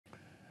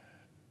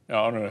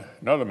Now, on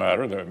another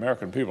matter, the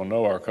American people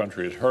know our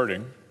country is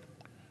hurting.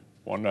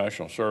 One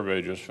national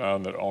survey just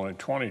found that only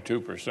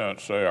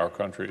 22% say our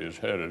country is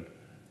headed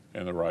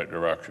in the right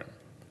direction.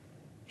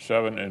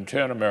 7 in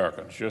 10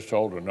 Americans just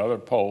told another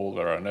poll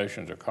that our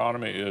nation's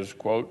economy is,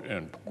 quote,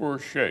 in poor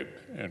shape,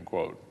 end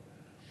quote.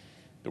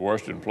 The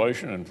worst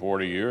inflation in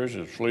 40 years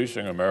is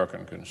fleecing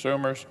American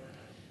consumers.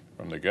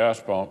 From the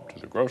gas pump to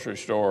the grocery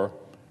store,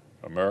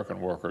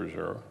 American workers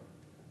are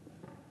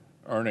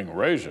earning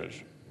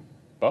raises,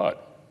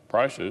 but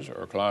prices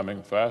are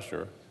climbing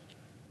faster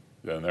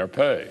than their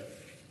pay.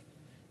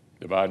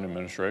 The Biden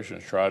administration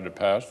has tried to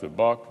pass the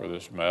buck for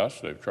this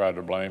mess. They've tried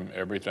to blame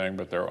everything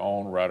but their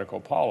own radical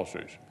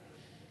policies.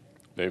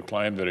 They've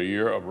claimed that a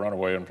year of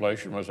runaway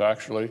inflation was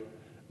actually,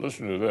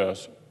 listen to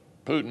this,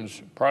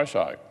 Putin's price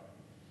hike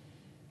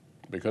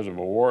because of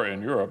a war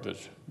in Europe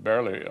that's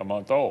barely a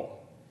month old.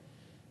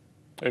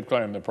 They've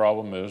claimed the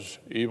problem is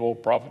evil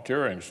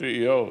profiteering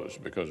CEOs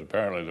because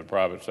apparently the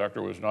private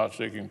sector was not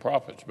seeking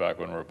profits back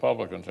when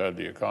Republicans had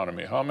the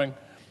economy humming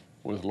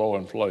with low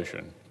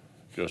inflation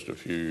just a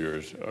few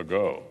years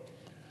ago.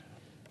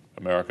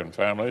 American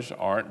families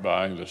aren't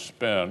buying the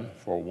spin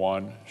for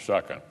 1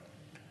 second.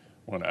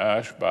 When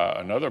asked by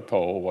another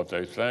poll what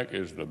they think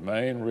is the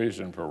main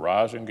reason for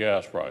rising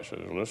gas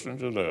prices, listen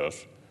to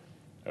this,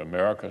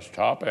 America's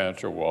top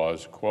answer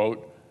was,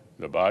 quote,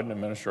 the Biden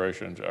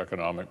administration's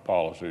economic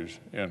policies,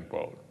 end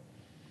quote.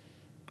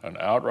 An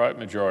outright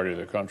majority of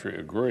the country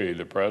agree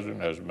the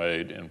president has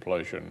made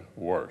inflation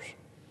worse.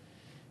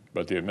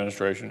 But the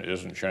administration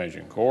isn't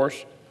changing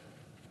course.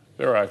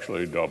 They're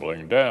actually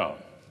doubling down.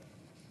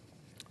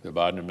 The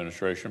Biden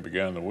administration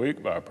began the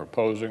week by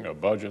proposing a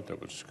budget that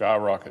would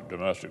skyrocket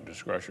domestic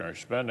discretionary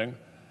spending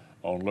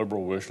on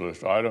liberal wish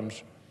list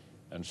items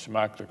and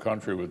smack the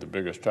country with the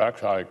biggest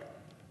tax hike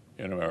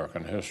in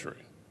American history.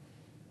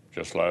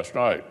 Just last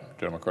night,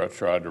 Democrats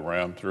tried to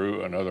ram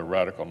through another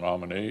radical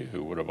nominee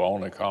who would have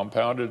only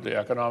compounded the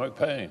economic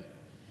pain.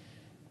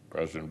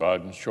 President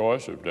Biden's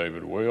choice of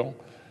David Weil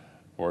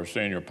for a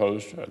senior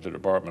post at the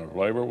Department of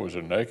Labor was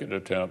a naked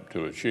attempt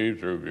to achieve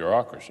through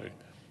bureaucracy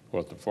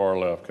what the far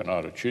left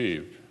cannot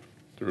achieve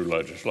through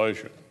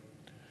legislation.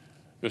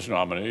 This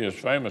nominee is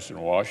famous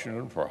in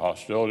Washington for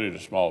hostility to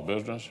small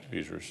business.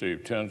 He's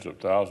received tens of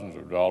thousands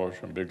of dollars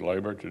from big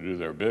labor to do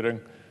their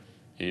bidding.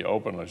 He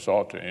openly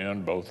sought to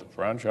end both the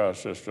franchise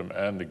system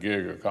and the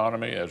gig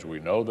economy as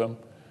we know them.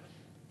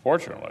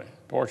 Fortunately,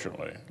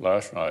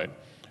 last night,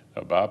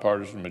 a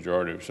bipartisan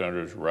majority of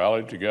senators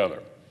rallied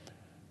together.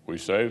 We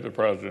saved the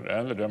president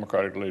and the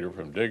Democratic leader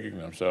from digging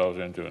themselves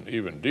into an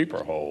even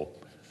deeper hole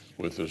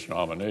with this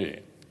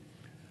nominee.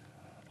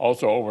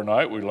 Also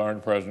overnight, we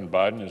learned President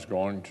Biden is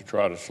going to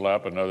try to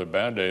slap another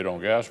Band-Aid on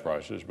gas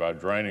prices by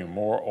draining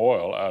more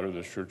oil out of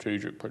the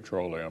Strategic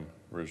Petroleum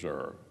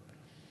Reserve.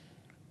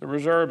 The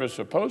reserve is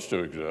supposed to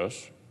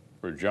exist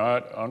for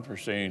giant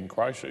unforeseen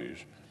crises,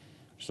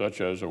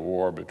 such as a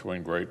war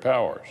between great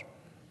powers.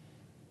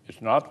 It's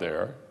not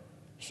there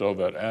so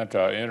that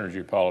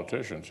anti-energy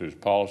politicians whose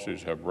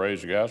policies have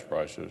raised gas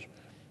prices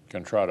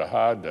can try to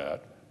hide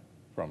that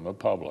from the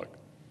public.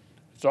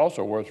 It's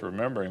also worth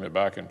remembering that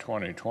back in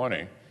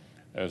 2020,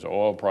 as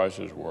oil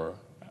prices were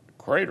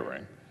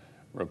cratering,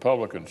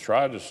 Republicans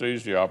tried to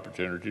seize the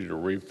opportunity to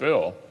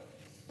refill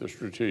the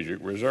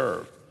strategic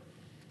reserve.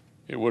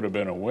 It would have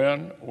been a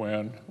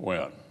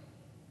win-win-win.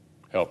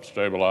 Helped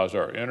stabilize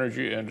our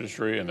energy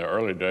industry in the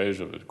early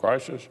days of the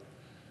crisis,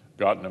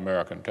 gotten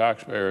American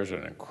taxpayers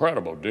an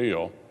incredible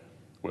deal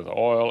with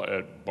oil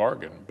at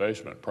bargain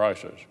basement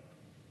prices,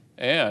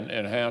 and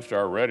enhanced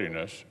our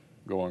readiness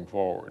going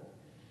forward.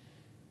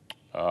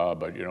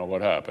 But you know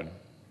what happened?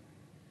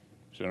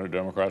 Senate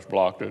Democrats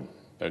blocked it.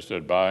 They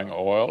said buying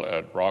oil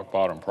at rock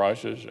bottom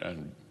prices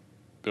and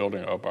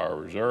building up our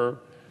reserve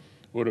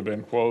would have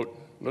been, quote,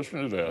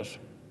 listen to this,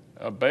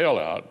 a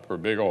bailout for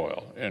big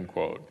oil, end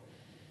quote.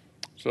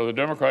 So the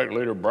Democratic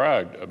leader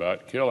bragged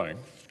about killing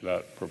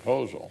that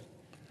proposal.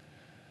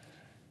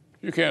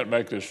 You can't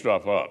make this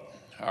stuff up.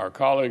 Our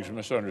colleagues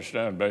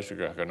misunderstand basic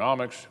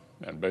economics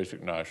and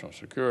basic national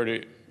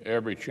security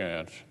every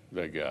chance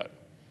they get.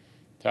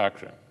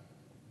 Taxing,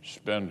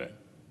 spending,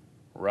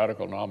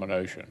 radical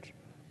nominations,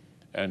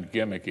 and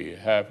gimmicky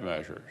half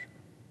measures.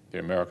 The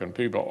American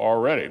people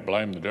already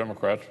blame the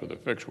Democrats for the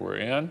fix we're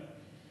in,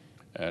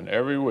 and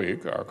every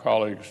week our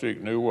colleagues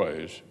seek new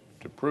ways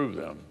to prove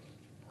them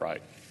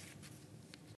right.